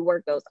say like you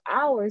work those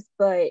hours.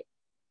 But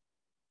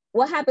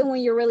what happened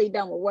when you're really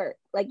done with work?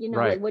 Like, like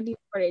Right. what do you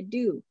sort of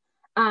do?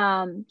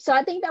 So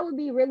I think that would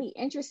be really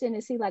interesting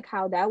to see like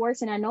how that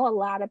works. And I know a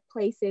lot of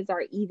places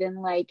are even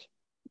like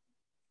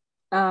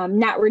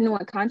not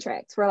renewing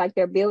contracts for like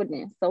their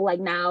buildings. So like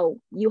now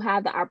you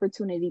have the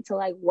opportunity to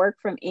like work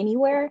from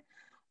anywhere.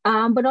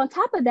 But on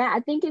top of that, I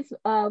think it's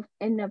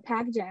in the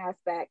packaging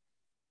aspect,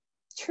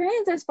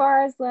 trends as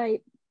far as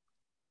like,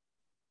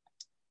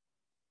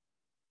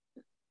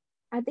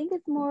 I think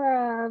it's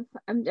more of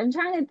I'm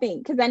trying to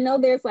think because I know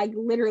there's like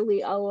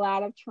literally a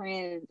lot of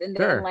trends, and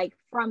then Sure. like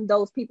from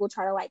those people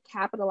try to like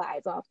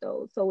capitalize off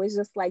those. So it's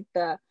just like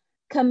the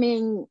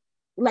coming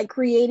like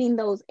creating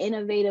those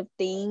innovative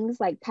things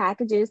like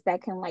packages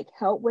that can like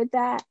help with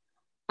that.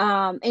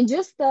 And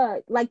just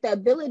the like the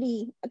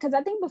ability, because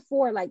I think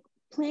before like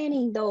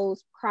planning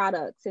those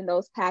products and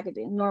those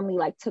packaging normally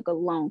like took a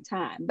long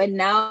time, but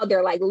now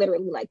they're like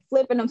literally like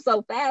flipping them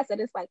so fast that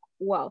it's like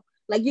whoa,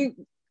 like you,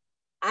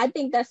 I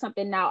think that's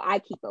something now I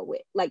keep up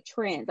with, like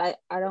trends. I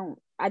don't,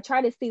 I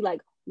try to see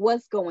like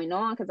what's going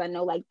on because I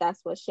know like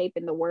that's what's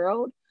shaping the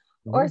world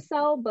or Mhm.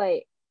 so.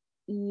 But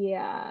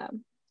yeah.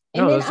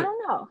 And No, then I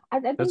don't know. I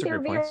those think are they're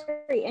great points.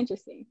 very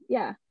interesting.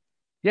 Yeah.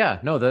 Yeah,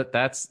 no,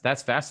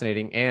 that's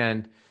fascinating.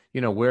 And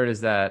where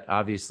does that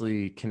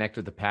obviously connect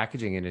with the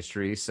packaging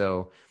industry?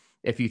 So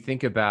if you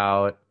think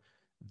about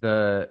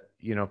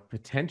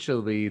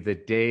potentially the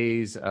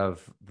days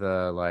of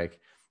the like,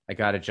 I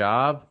got a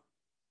job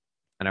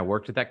and I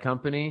worked at that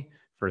company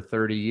for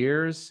 30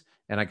 years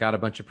and I got a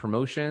bunch of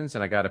promotions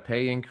and I got a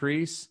pay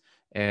increase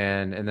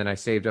and then I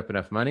saved up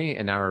enough money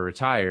and now I'm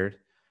retired.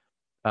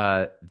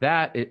 I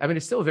mean,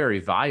 it's still very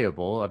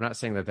viable. I'm not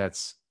saying that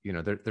that's,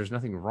 there's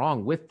nothing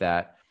wrong with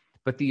that,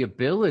 but the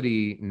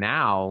ability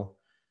now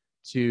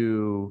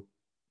to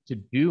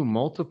do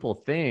multiple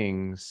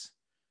things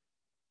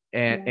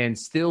and Yeah.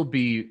 still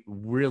be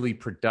really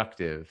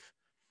productive.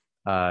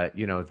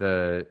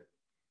 The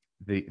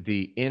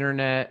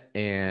internet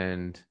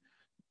and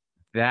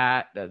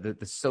the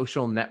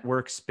social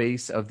network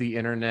space of the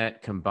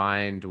internet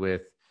combined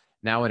with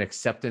now an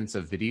acceptance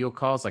of video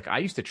calls. Like I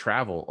used to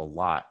travel a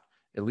lot,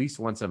 at least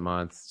once a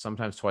month,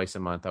 sometimes twice a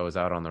month. I was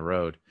out on the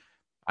road.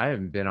 I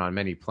haven't been on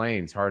many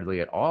planes hardly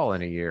at all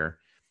in a year.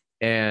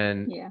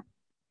 And Yeah.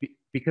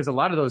 because a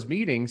lot of those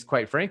meetings,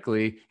 quite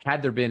frankly,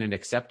 had there been an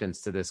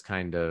acceptance to this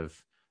kind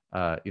of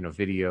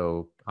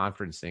video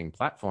conferencing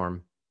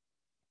platform,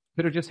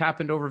 could have just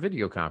happened over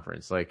video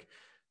conference. Like,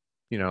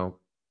 you know,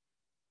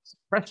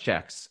 press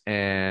checks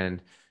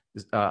and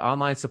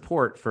online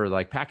support for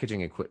like packaging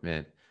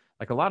equipment.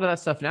 Like a lot of that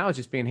stuff now is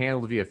just being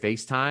handled via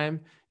FaceTime,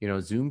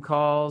 Zoom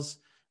calls.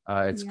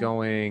 It's Yeah.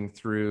 going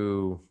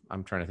through,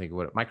 I'm trying to think of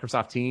what,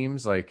 Microsoft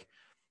Teams, like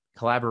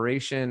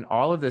collaboration,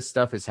 all of this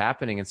stuff is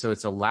happening. And so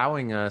it's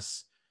allowing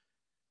us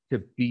to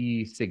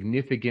be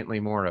significantly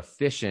more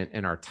efficient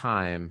in our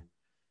time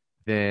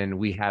than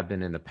we have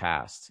been in the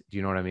past. Do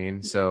you know what I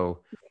mean?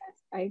 So,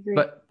 Yes, I agree.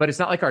 but it's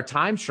not like our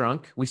time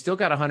shrunk. We still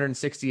got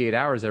 168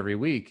 hours every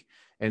week,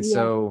 and Yeah.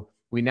 so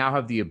we now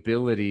have the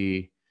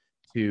ability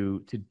to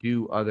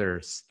do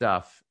other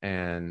stuff.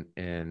 And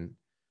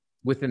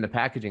within the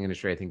packaging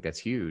industry, I think that's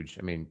huge.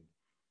 I mean,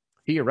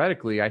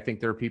 theoretically, I think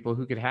there are people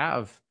who could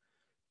have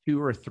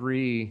two or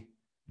three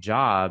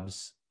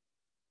jobs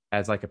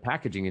as like a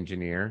packaging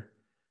engineer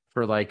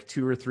for like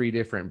two or three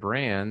different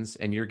brands,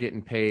 and you're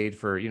getting paid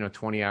for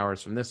 20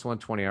 hours from this one,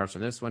 20 hours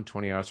from this one,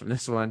 20 hours from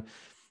this one,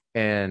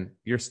 and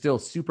you're still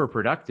super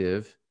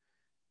productive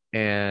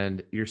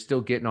and you're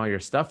still getting all your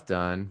stuff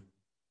done,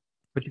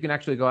 but you can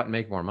actually go out and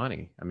make more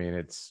money. I mean,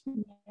 it's,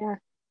 Yeah.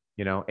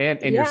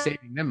 and you're Yeah.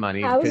 saving them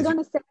money I was because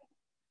gonna say,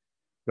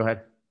 go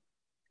ahead.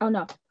 oh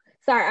no,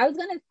 sorry. I was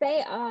gonna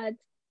say,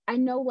 I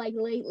know like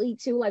lately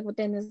too, like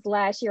within this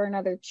last year,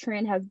 another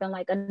trend has been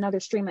like another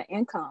stream of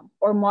income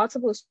or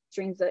multiple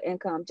streams of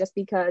income, just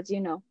because,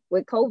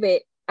 with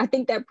COVID, I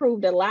think that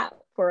proved a lot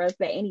for us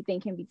that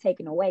anything can be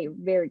taken away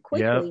very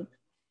quickly.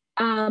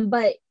 Yep.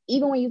 But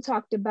even when you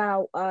talked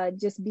about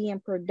just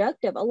being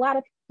productive, a lot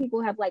of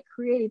people have like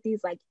created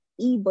these like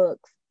ebooks,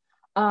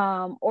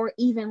 or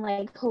even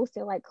like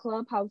hosted like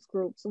clubhouse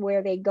groups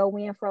where they go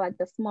in for like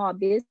the small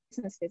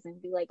businesses and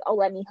be like, oh,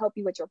 let me help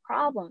you with your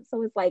problem.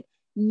 So it's like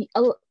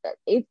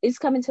it's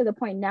coming to the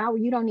point now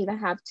where you don't even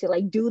have to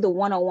like do the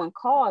one-on-one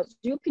calls.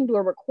 You can do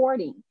a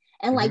recording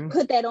and like Mm-hmm.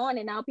 put that on,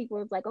 and now people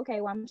are like,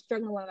 okay, well, I'm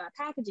struggling with my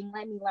packaging,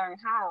 let me learn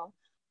how,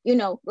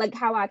 like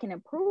how I can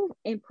improve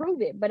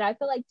it. But I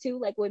feel like too,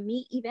 like with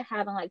me even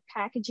having like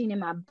packaging in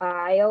my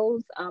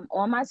bios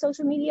on my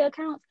social media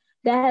accounts,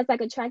 that has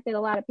like attracted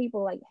a lot of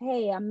people like,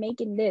 hey, I'm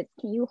making this,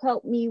 can you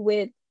help me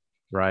with?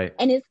 Right.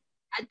 And it's,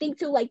 I think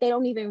too, like they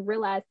don't even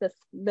realize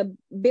the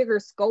bigger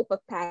scope of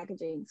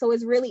packaging. So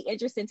it's really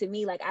interesting to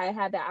me, like I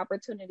have the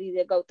opportunity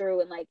to go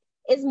through and like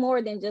it's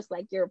more than just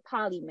like your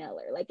poly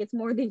mailer, like it's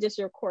more than just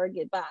your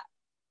corrugate box.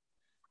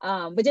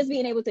 But just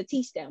being able to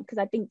teach them, because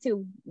I think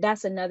too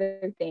that's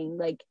another thing,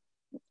 like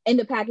in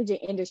the packaging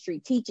industry,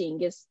 teaching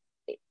is,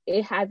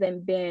 it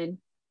hasn't been,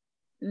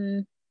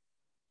 mm,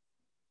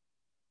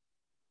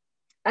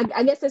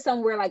 I guess it's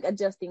somewhere like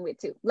adjusting with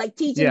too, like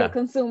teaching the Yeah.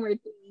 consumer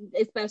things,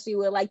 especially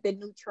with like the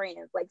new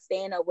trends, like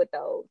staying up with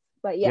those.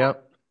 But yeah,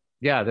 Yep.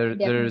 Yeah,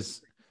 definitely.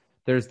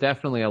 there's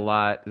definitely a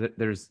lot.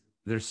 There's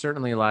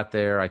certainly a lot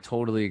there. I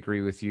totally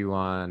agree with you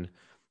on,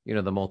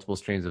 the multiple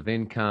streams of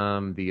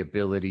income, the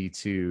ability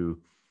to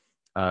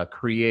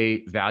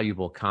create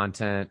valuable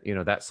content.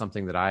 That's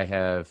something that I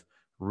have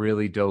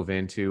really dove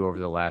into over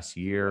the last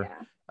year,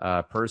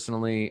 Yeah.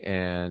 personally,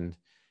 and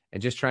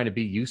just trying to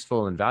be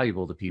useful and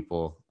valuable to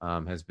people,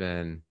 has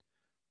been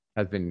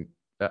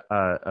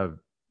a,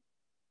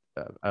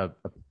 a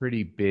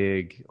pretty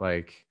big,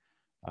 like,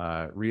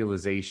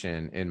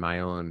 realization in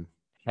my own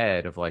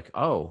head of, like,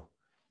 oh,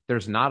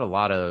 there's not a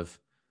lot of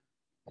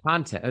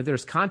content.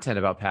 There's content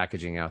about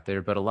packaging out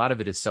there, but a lot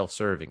of it is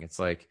self-serving. It's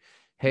like,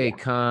 hey,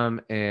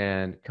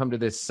 Yeah. come to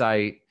this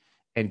site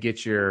and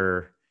get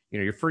your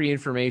free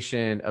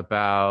information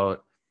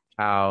about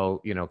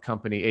how,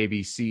 company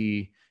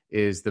ABC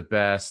is the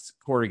best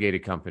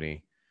corrugated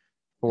company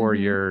for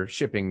Hmm. your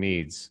shipping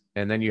needs.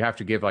 And then you have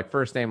to give, like,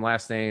 first name,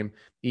 last name,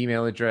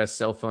 email address,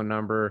 cell phone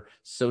number,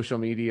 social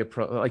media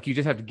like, you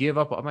just have to give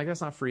up. I'm like,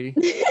 that's not free.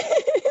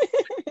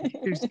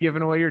 You're just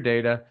giving away your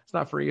data. It's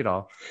not free at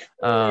all.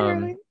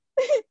 Literally.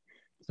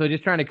 So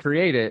just trying to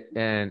create it,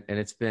 and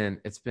it's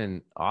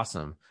been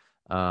awesome.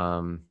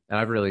 And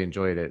I've really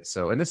enjoyed it.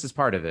 So, and this is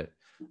part of it.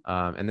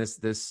 And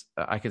this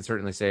I can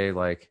certainly say,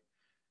 like,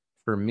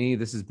 for me,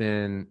 this has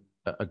been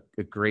a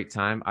great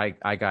time.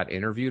 I got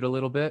interviewed a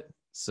little bit,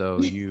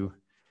 so you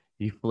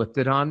flipped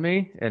it on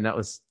me, and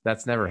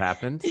that's never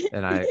happened,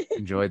 and I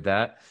enjoyed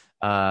that.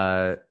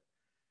 Uh,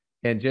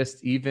 and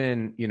just,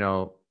 even,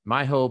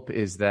 my hope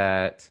is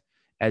that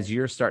as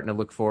you're starting to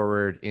look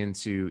forward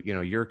into,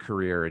 your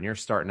career, and you're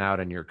starting out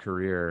in your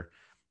career,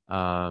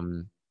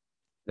 um,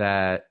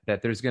 that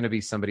there's going to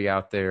be somebody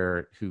out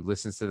there who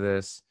listens to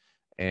this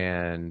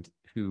and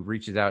who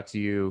reaches out to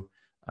you.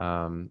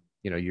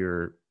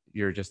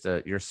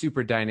 You're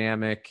super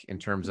dynamic in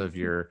terms of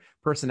your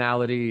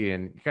personality,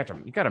 and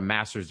you got a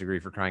master's degree,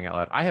 for crying out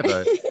loud. I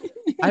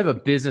have a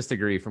business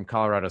degree from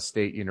Colorado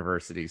State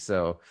University.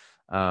 So,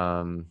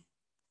 um,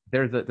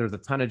 there's a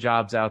ton of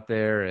jobs out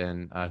there,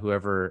 and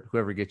whoever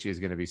gets you is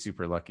going to be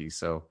super lucky.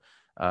 So,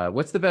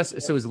 what's the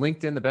best? So, is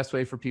LinkedIn the best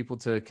way for people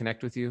to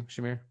connect with you,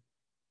 Shamir?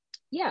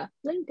 Yeah,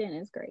 LinkedIn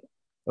is great.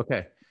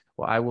 Okay.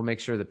 Well, I will make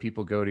sure that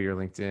people go to your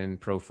LinkedIn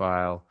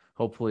profile.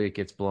 Hopefully, it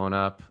gets blown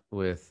up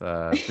with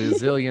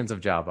bazillions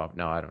of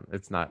No, I don't.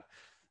 It's not.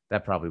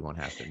 That probably won't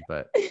happen.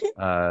 But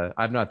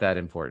I'm not that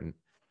important.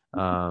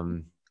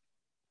 Um,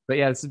 but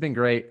yeah, this has been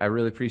great. I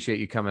really appreciate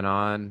you coming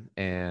on.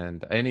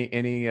 And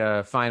any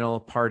final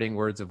parting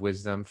words of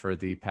wisdom for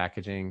the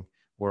packaging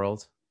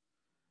world?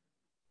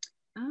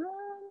 Um,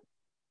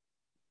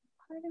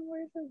 Parting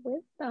words of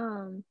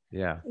wisdom.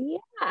 Yeah. Yeah,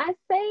 I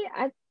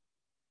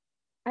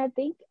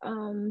think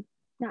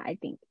not I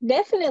think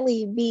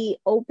definitely be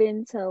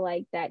open to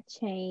like that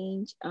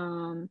change.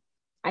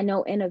 I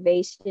know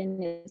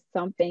innovation is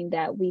something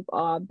that we've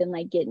all been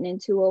like getting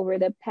into over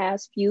the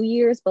past few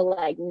years, but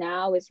like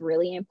now it's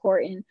really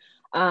important.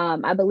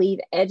 I believe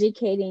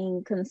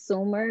educating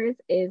consumers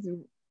is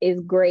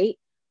great.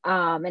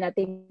 And I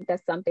think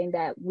that's something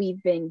that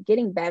we've been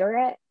getting better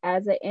at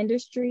as an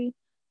industry.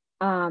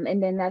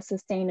 And then that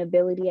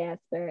sustainability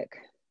aspect,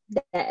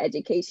 that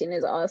education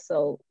is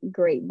also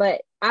great.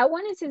 But I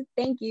wanted to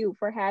thank you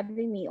for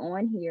having me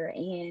on here,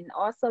 and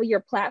also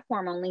your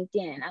platform on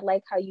LinkedIn. I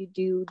like how you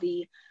do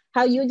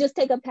how you just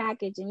take a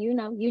package and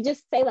you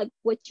just say like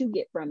what you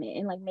get from it,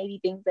 and like maybe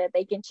things that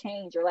they can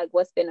change, or like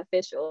what's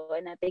beneficial.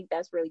 And I think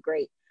that's really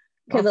great,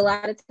 because a Awesome.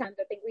 lot of times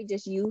I think we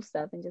just use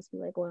stuff and just be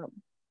like, well,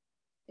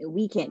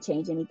 we can't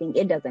change anything,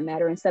 it doesn't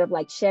matter, instead of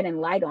like shedding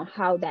light on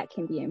how that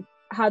can be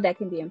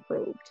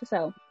improved.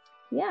 So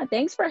yeah,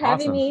 thanks for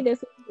having Awesome. me.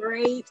 This was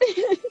great.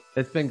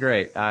 It's been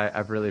great.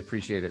 I've really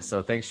appreciated it.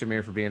 So thanks,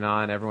 Shamir, for being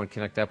on. Everyone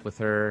connect up with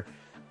her,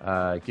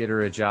 get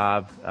her a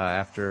job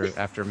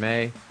after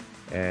May,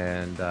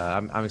 and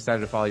I'm excited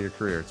to follow your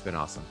career. It's been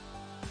awesome.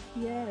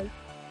 Yes.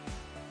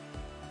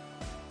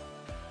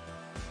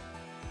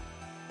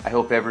 I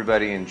hope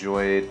everybody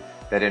enjoyed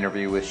that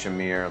interview with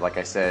Shamir. Like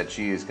I said,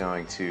 she is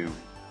going to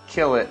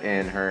kill it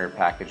in her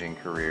packaging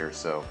career.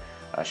 So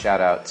shout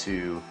out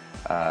to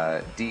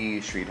Dee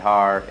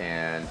Sridhar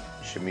and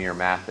Shamir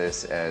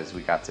Mathis, as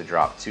we got to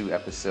drop 2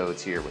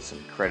 episodes here with some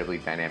incredibly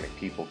dynamic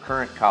people,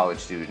 current college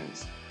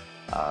students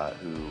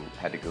who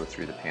had to go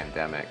through the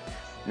pandemic.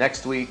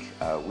 Next week,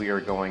 we are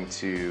going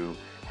to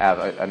have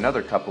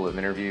another couple of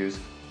interviews.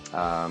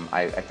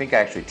 I think I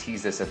actually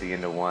teased this at the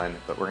end of one,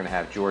 but we're going to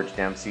have George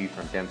Dempsey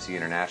from Dempsey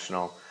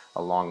International,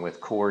 along with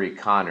Corey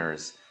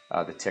Connors,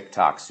 the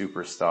TikTok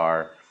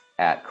superstar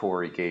at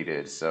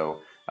Corrugated. So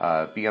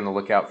be on the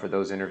lookout for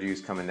those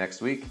interviews coming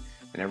next week.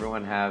 And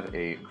everyone have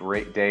a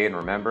great day. And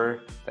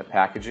remember that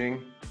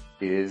packaging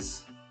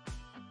is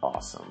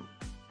awesome.